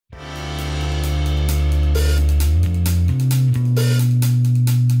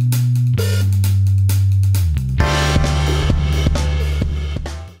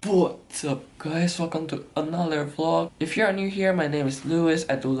guys, welcome to another vlog. If you're new here, my name is Louis.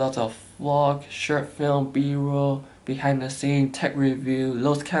 I do lots of vlog, short film, b-roll, behind the scene, tech review,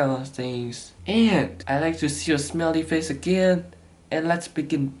 those kind of things. And I like to see your smelly face again. And let's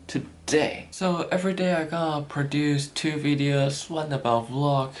begin today. So every day I gotta produce 2 videos, one about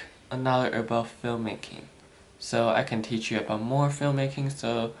vlog, another about filmmaking. So I can teach you about more filmmaking,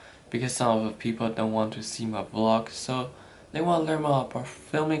 so because some of the people don't want to see my vlog, so they want to learn more about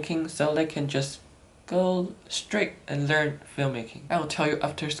filmmaking, so they can just go straight and learn filmmaking. I will tell you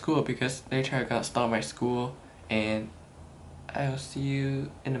after school because later I gotta start my school, and I will see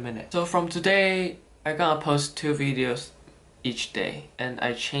you in a minute. So from today, I gotta post 2 videos each day, and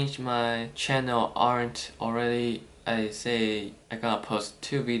I changed my channel aren't already. I say I gotta post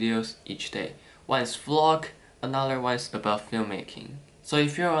 2 videos each day. One is vlog, another one is about filmmaking. So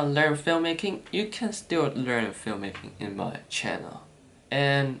if you want to learn filmmaking, you can still learn filmmaking in my channel.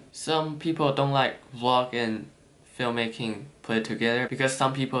 And some people don't like vlog and filmmaking put together because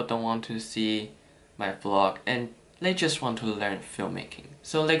some people don't want to see my vlog and they just want to learn filmmaking.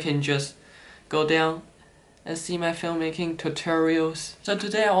 So they can just go down and see my filmmaking tutorials. So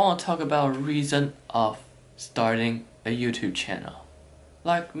today I want to talk about reason of starting a YouTube channel.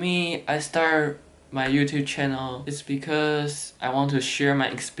 Like me, I started my YouTube channel is because I want to share my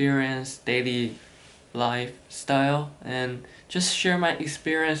experience, daily lifestyle, and just share my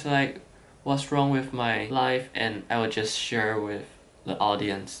experience, like what's wrong with my life, and I will just share with the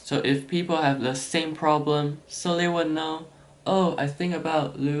audience. So if people have the same problem, so they would know, oh, I think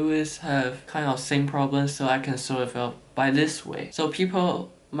about Louis have kind of same problems, so I can solve it out by this way. So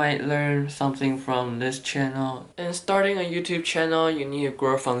people might learn something from this channel. And starting a YouTube channel, you need to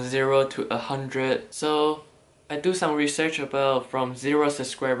grow from 0 to 100. So I do some research about from 0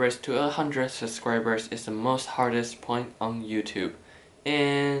 subscribers to 100 subscribers is the most hardest point on YouTube.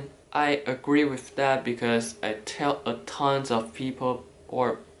 And I agree with that because I tell a tons of people,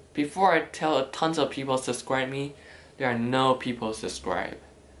 or before I tell a tons of people subscribe me, there are no people subscribe.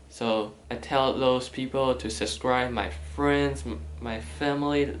 So I tell those people to subscribe, my friends, my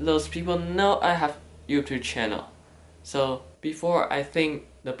family, those people know I have YouTube channel. So before I think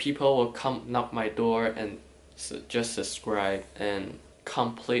the people will come knock my door and just subscribe, and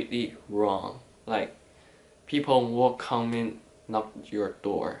completely wrong. Like people will come in, knock your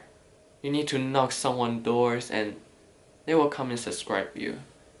door. You need to knock someone's doors and they will come and subscribe you.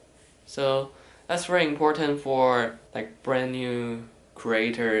 So that's very important for like brand new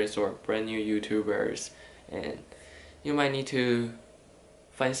creators or brand new YouTubers, and you might need to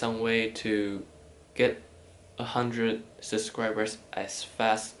find some way to get 100 subscribers as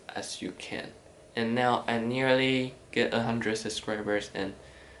fast as you can. And now I nearly get 100 subscribers, and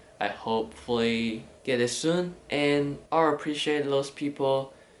I hopefully get it soon, and I'll appreciate those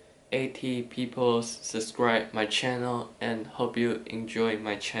people. 80 people subscribe my channel, and hope you enjoy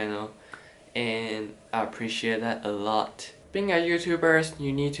my channel, and I appreciate that a lot. Being a YouTuber,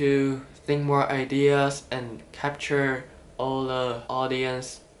 you need to think more ideas and capture all the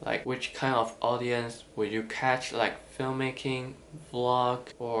audience, like which kind of audience would you catch, like filmmaking, vlog,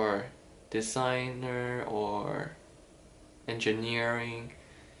 or designer, or engineering.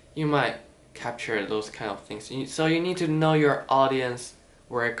 You might capture those kind of things. So you need to know your audience,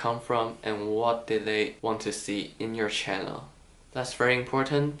 where it come from, and what did they want to see in your channel. That's very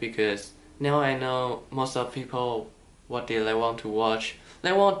important because now I know most of people what do they want to watch.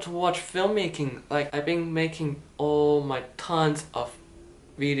 They want to watch filmmaking. Like I've been making all my tons of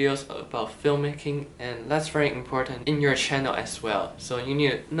videos about filmmaking, and that's very important in your channel as well. So you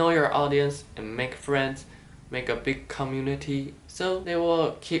need to know your audience and make friends, make a big community, so they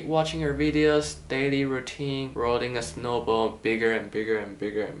will keep watching your videos, daily routine, rolling a snowball bigger and bigger and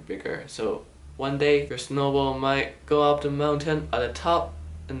bigger and bigger. So one day your snowball might go up the mountain at the top,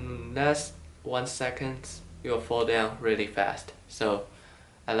 and that's 1 second you'll fall down really fast. So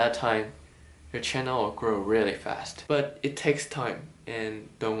at that time your channel will grow really fast. But it takes time, and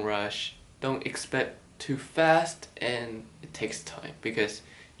don't rush. Don't expect too fast, and it takes time because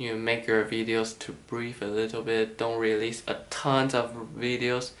you make your videos to breathe a little bit. Don't release a tons of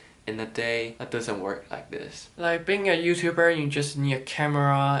videos in a day. That doesn't work like this. Like being a YouTuber, you just need a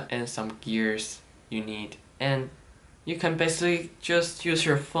camera and some gears you need. And you can basically just use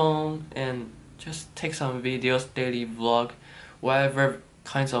your phone and just take some videos, daily vlog, whatever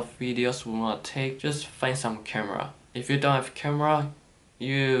kinds of videos you want to take, just find some camera. If you don't have camera,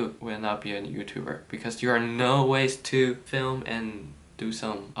 you will not be a YouTuber because there are no ways to film and do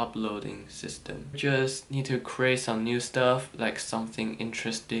some uploading system. You just need to create some new stuff, like something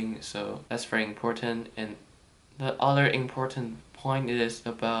interesting, so that's very important. And the other important point is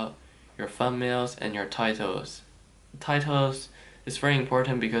about your thumbnails, and your titles. Titles is very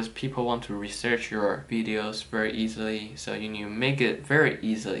important because people want to research your videos very easily, so you need to make it very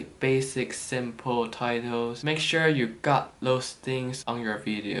easily. Basic, simple titles. Make sure you got those things on your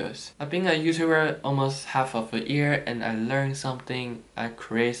videos. I've been a YouTuber almost half of a year and I learned something, I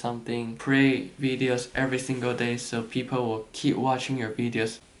create something, create videos every single day so people will keep watching your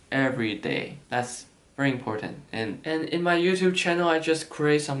videos every day. That's very important. And in my YouTube channel I just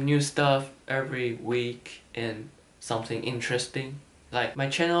create some new stuff every week and something interesting. Like my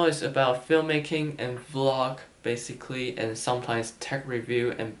channel is about filmmaking and vlog basically, and sometimes tech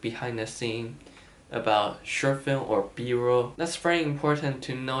review and behind the scene about short film or b-roll. That's very important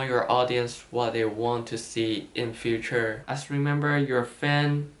to know your audience, what they want to see in future. As remember your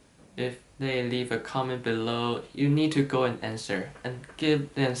fan, if they leave a comment below, you need to go and answer and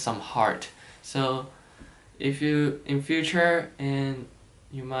give them some heart. So if you in future and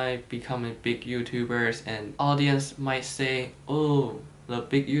you might become a big YouTubers and audience might say, oh, the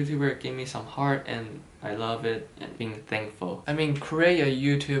big YouTuber gave me some heart and I love it, and being thankful. I mean, create a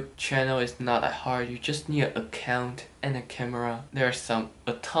YouTube channel is not that hard. You just need an account and a camera. There are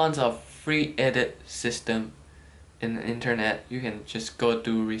a tons of free edit system in the internet. You can just go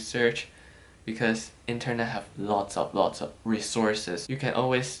do research because internet have lots of resources. You can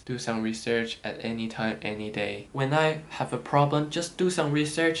always do some research at any time, any day. When I have a problem, just do some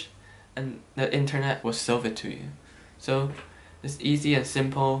research and the internet will solve it to you. So it's easy and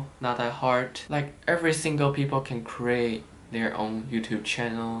simple, not that hard. Like every single people can create their own YouTube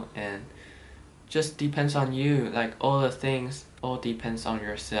channel and just depends on you. Like all the things all depends on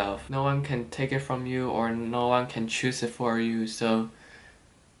yourself. No one can take it from you or no one can choose it for you. So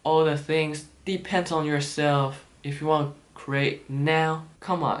all the things depends on yourself. If you want to create now,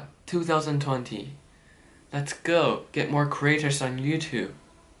 come on, 2020. Let's go, get more creators on YouTube.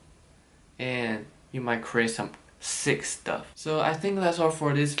 And you might create some sick stuff. So I think that's all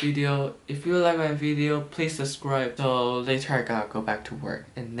for this video. If you like my video, please subscribe. So later I gotta go back to work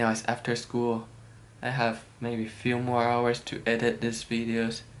and now it's after school. I have maybe few more hours to edit these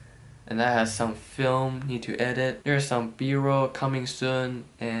videos. And I have some film need to edit. There's some b-roll coming soon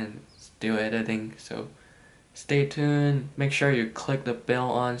and still editing, so stay tuned. Make sure you click the bell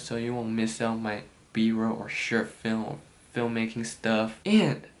on so you won't miss out my b-roll or short film or filmmaking stuff.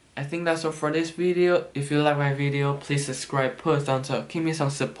 And I think that's all for this video. If you like my video, please subscribe, put a thumbs up, give me some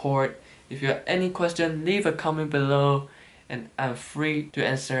support. If you have any question, leave a comment below and I'm free to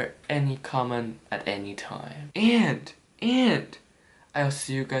answer any comment at any time. And I'll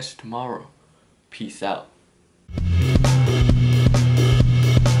see you guys tomorrow. Peace out.